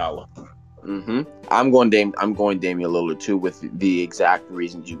Dame Dollar. I'm going Damian Lillard too, with the exact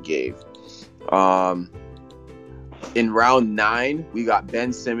reasons you gave. In round 9, we got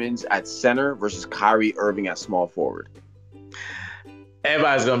Ben Simmons at center versus Kyrie Irving at small forward.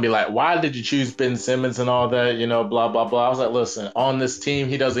 Everybody's going to be like, why did you choose Ben Simmons and all that, blah, blah, blah. I was like, listen, on this team,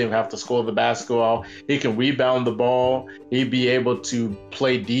 he doesn't even have to score the basketball. He can rebound the ball. He'd be able to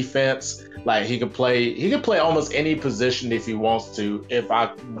play defense. Like he could play almost any position if he wants to, if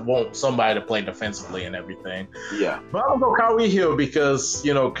I want somebody to play defensively and everything. Yeah. But I'm going to go Kyrie here because,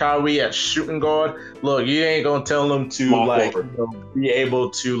 Kyrie at shooting guard, look, you ain't going to tell him to be able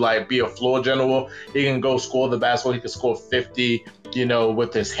to be a floor general. He can go score the basketball. He can score 50,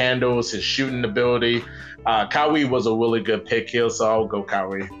 with his handles, his shooting ability. Kyrie was a really good pick here, so I'll go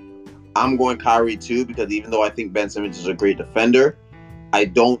Kyrie. I'm going Kyrie too, because even though I think Ben Simmons is a great defender, I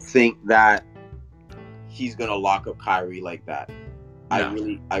don't think that he's gonna lock up Kyrie like that.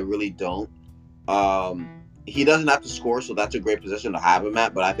 No. I really don't. He doesn't have to score, so that's a great position to have him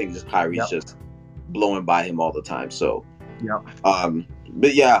at. But I think just Kyrie's just blowing by him all the time. So,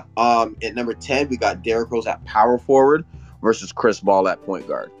 but yeah. At number 10, we got Derrick Rose at power forward versus Chris Paul at point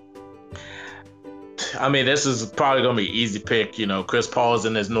guard. I mean, this is probably going to be an easy pick. Chris Paul is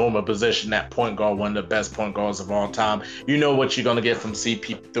in his normal position at point guard, one of the best point guards of all time. You know what you're going to get from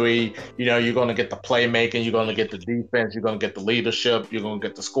CP3. You're going to get the playmaking. You're going to get the defense. You're going to get the leadership. You're going to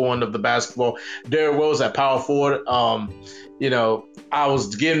get the scoring of the basketball. Derrick Rose at power forward, I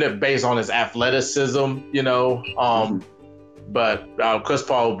was getting it based on his athleticism, but Chris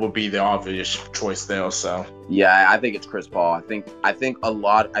Paul would be the obvious choice there. So yeah, I think it's Chris Paul. I think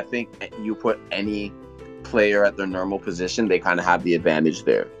you put any player at their normal position, they kind of have the advantage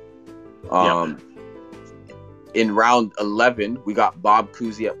there. In round 11, we got Bob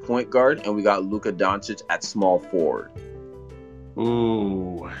Cousy at point guard, and we got Luka Doncic at small forward.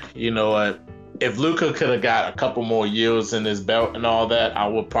 Ooh, you know what? If Luka could have got a couple more years in his belt and all that, I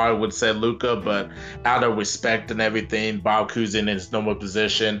would say Luka, but out of respect and everything, Bob Cousy in his normal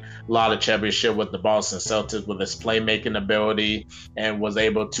position, a lot of championship with the Boston Celtics with his playmaking ability, and was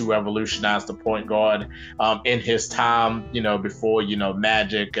able to revolutionize the point guard in his time, before,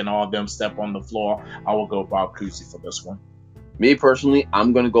 Magic and all them step on the floor. I will go Bob Cousy for this one. Me personally,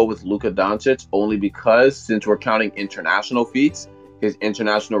 I'm going to go with Luka Doncic, only because since we're counting international feats, his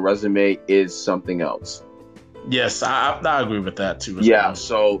international resume is something else. Yes, I agree with that too. Well.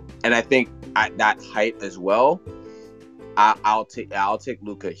 So, and I think at that height as well, I'll take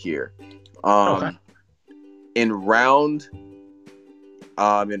Luka here. Okay. In round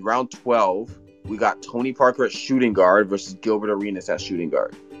 12, we got Tony Parker at shooting guard versus Gilbert Arenas at shooting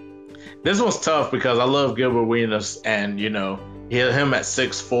guard. This one's tough because I love Gilbert Arenas, and him at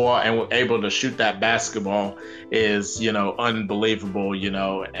 6'4" and able to shoot that basketball is, unbelievable,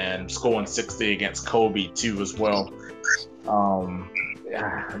 and scoring 60 against Kobe too as well.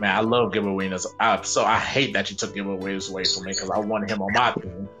 Man, I love Gilbert Arenas. So I hate that you took Gilbert Arenas away from me because I wanted him on my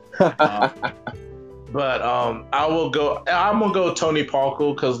team. But I'm gonna go Tony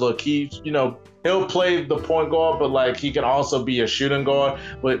Parker because look, he'll play the point guard, but he can also be a shooting guard,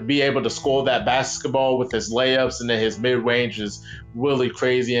 but be able to score that basketball with his layups, and then his mid range is really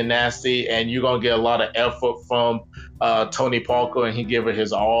crazy and nasty, and you're gonna get a lot of effort from Tony Parker, and he give it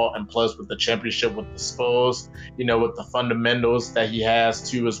his all, and plus with the championship with the Spurs, with the fundamentals that he has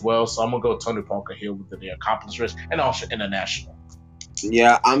too as well. So I'm gonna go Tony Parker here with the accomplishments and also international.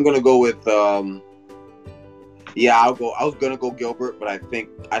 Yeah, I'm gonna go with. Yeah, I'll go. I was gonna go Gilbert, but I think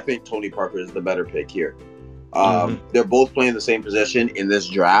Tony Parker is the better pick here. They're both playing the same position in this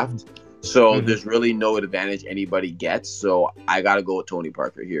draft, so there's really no advantage anybody gets. So I gotta go with Tony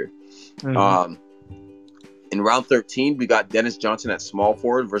Parker here. In round 13, we got Dennis Johnson at small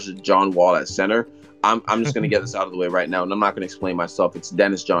forward versus John Wall at center. I'm just going to get this out of the way right now, and I'm not going to explain myself. It's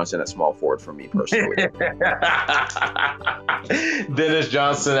Dennis Johnson at small forward for me personally. Dennis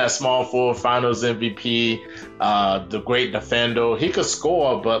Johnson at small forward, Finals MVP, the great defender. He could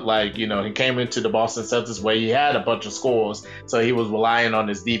score, but he came into the Boston Celtics where he had a bunch of scores, so he was relying on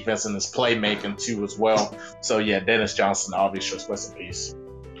his defense and his playmaking too as well. So yeah, Dennis Johnson, obviously, rest in peace.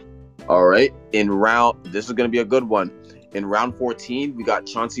 All right, this is going to be a good one. In round 14, we got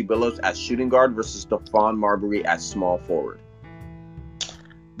Chauncey Billups at shooting guard versus Stephon Marbury at small forward.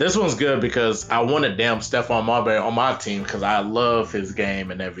 This one's good because I wanted Stephon Marbury on my team because I love his game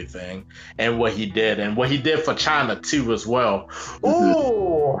and everything and what he did for China too as well.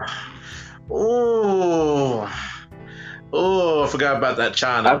 Ooh, I forgot about that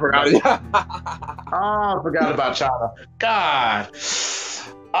China. I forgot about China. God.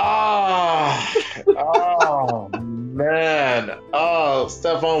 Oh man.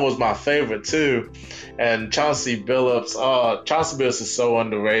 Stephon was my favorite too. And Chauncey Billups. Chauncey Billups is so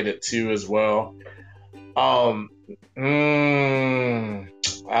underrated too as well. Man,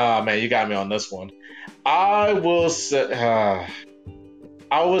 you got me on this one. I would say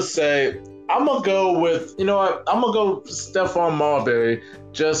I'm gonna go with, I'm gonna go Stephon Marbury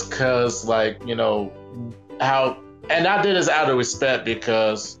just cause how. And I did this out of respect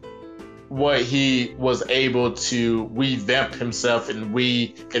because what he was able to revamp himself and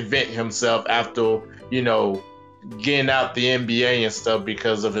reinvent himself after, getting out the NBA and stuff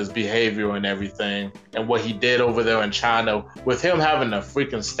because of his behavior and everything. And what he did over there in China, with him having a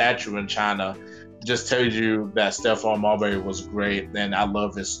freaking statue in China, just tells you that Stephon Marbury was great. And I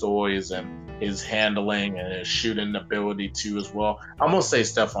love his stories and his handling and his shooting ability too as well. I'm gonna say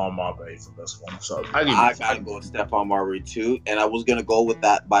Stephon Marbury for this one. So I gotta go with Stephon Marbury too. And I was gonna go with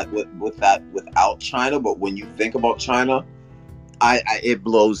that without China, but when you think about China, it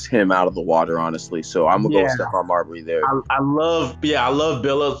blows him out of the water, honestly. So I'm gonna go with Stephon Marbury there. I love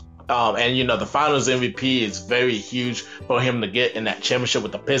Billups. And the Finals MVP is very huge for him to get in that championship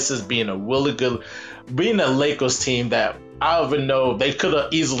with the Pistons, being a Lakers team that I even know they could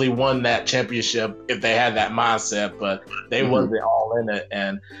have easily won that championship if they had that mindset, but they wasn't all in it,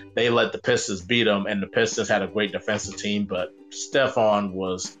 and they let the Pistons beat them. And the Pistons had a great defensive team, but Stephon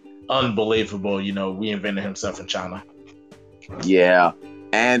was unbelievable. Reinvented himself in China. Yeah.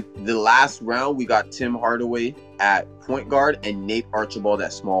 And the last round, we got Tim Hardaway at point guard and Nate Archibald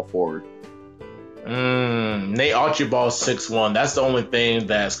at small forward. Nate Archibald 6'1". That's the only thing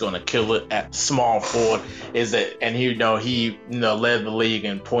that's going to kill it at small forward is that, and he led the league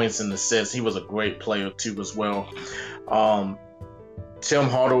in points and assists. He was a great player too as well. Tim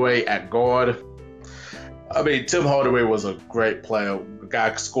Hardaway at guard. Tim Hardaway was a great player. The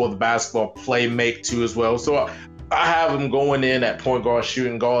guy could score the basketball, play make too as well. So I have him going in at point guard,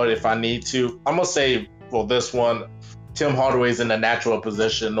 shooting guard if I need to. I'm going to say for this one, Tim Hardaway's in the natural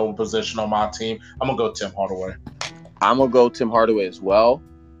position, no position on my team. I'm going to go Tim Hardaway. I'm going to go Tim Hardaway as well.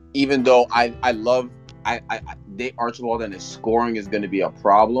 Even though I love Nate Archibald and his scoring is going to be a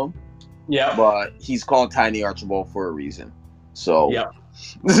problem. Yeah. But he's called Tiny Archibald for a reason. So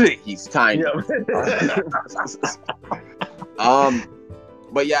he's tiny.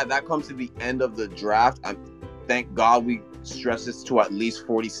 But yeah, that comes to the end of the draft. Thank God we stressed this to at least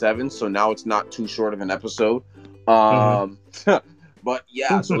 47, so now it's not too short of an episode. But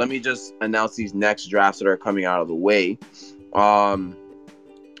yeah, so let me just announce these next drafts that are coming out of the way.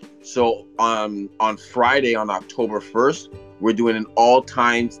 So on Friday, on October 1st, we're doing an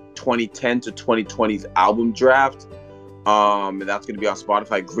all-time 2010 to 2020s album draft. And that's going to be on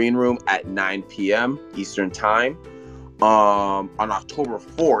Spotify Green Room at 9 p.m. Eastern Time. On October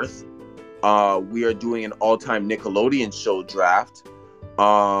 4th, we are doing an all-time Nickelodeon show draft.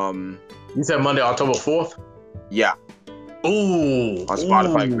 You said Monday, October 4th? Yeah. Ooh. On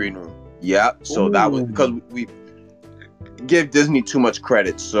Spotify Green Room. Yeah. So that was because we give Disney too much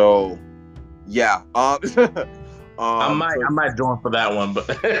credit. So yeah. I might join for that one, but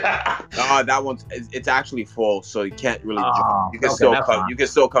that one's it's actually full, so you can't really join. You can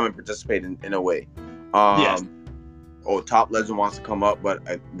still come and participate in a way. Yes. Top Legend wants to come up, but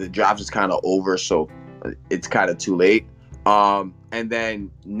the draft is kind of over, so it's kind of too late. And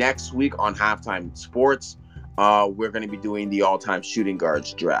then next week on Halftime Sports, we're going to be doing the all-time shooting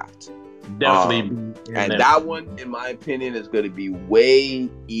guards draft. Definitely. And that one, in my opinion, is going to be way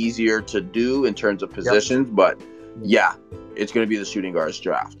easier to do in terms of positions. Yep. But yeah, it's going to be the shooting guards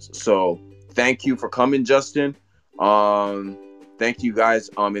draft. So thank you for coming, Justin. Thank you guys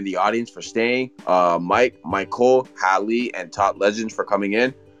in the audience for staying. Mike, Cole, Hallie, and Top Legends for coming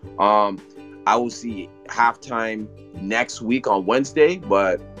in. I will see halftime next week on Wednesday,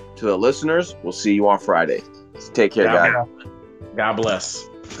 but to the listeners, we'll see you on Friday. Take care, guys. God bless.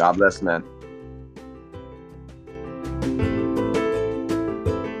 God bless, man.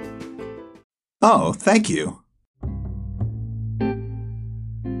 Oh, thank you.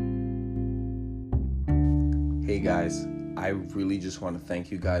 Hey guys, I really just want to thank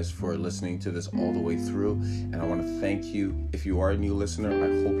you guys for listening to this all the way through, and I want to thank you. If you are a new listener, I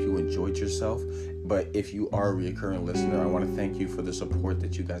hope you enjoyed yourself, but if you are a recurring listener, I want to thank you for the support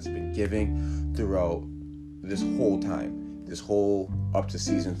that you guys have been giving throughout this whole time, this whole up to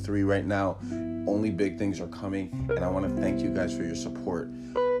season 3 right now. Only big things are coming, and I want to thank you guys for your support.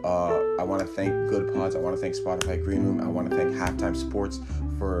 I want to thank Good Pods. I want to thank Spotify Green Room. I want to thank Halftime Sports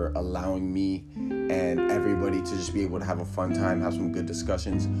for allowing me and everybody to just be able to have a fun time, have some good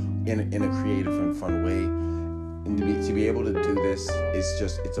discussions in a creative and fun way. And to be able to do this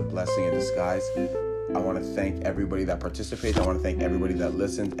it's a blessing in disguise. I want to thank everybody that participates. I want to thank everybody that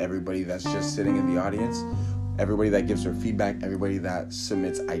listens, everybody that's just sitting in the audience, everybody that gives their feedback, everybody that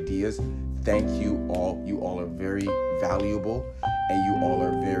submits ideas. Thank you all. You all are very valuable, and you all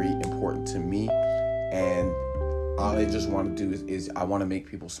are very important to me. And all I just want to do is I want to make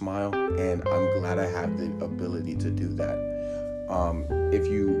people smile, and I'm glad I have the ability to do that. If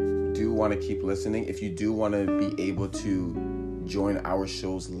you do want to keep listening, if you do want to be able to join our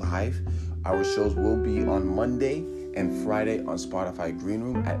shows live, our shows will be on Monday and Friday on Spotify Green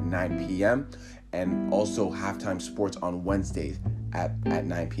Room at 9 p.m. and also Halftime Sports on Wednesdays at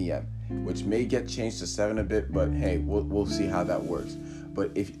 9 p.m., which may get changed to 7 a bit, but hey, we'll see how that works.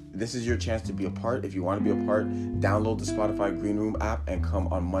 But if this is your chance to be a part, if you want to be a part, download the Spotify Green Room app and come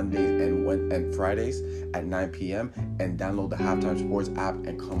on Mondays and Fridays at 9 p.m. and download the Halftime Sports app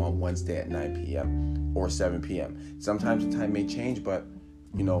and come on Wednesday at 9 p.m. or 7 p.m. Sometimes the time may change, but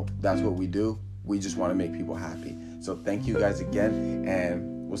that's what we do. We just want to make people happy. So thank you guys again,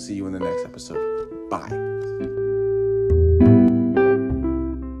 and we'll see you in the next episode. Bye.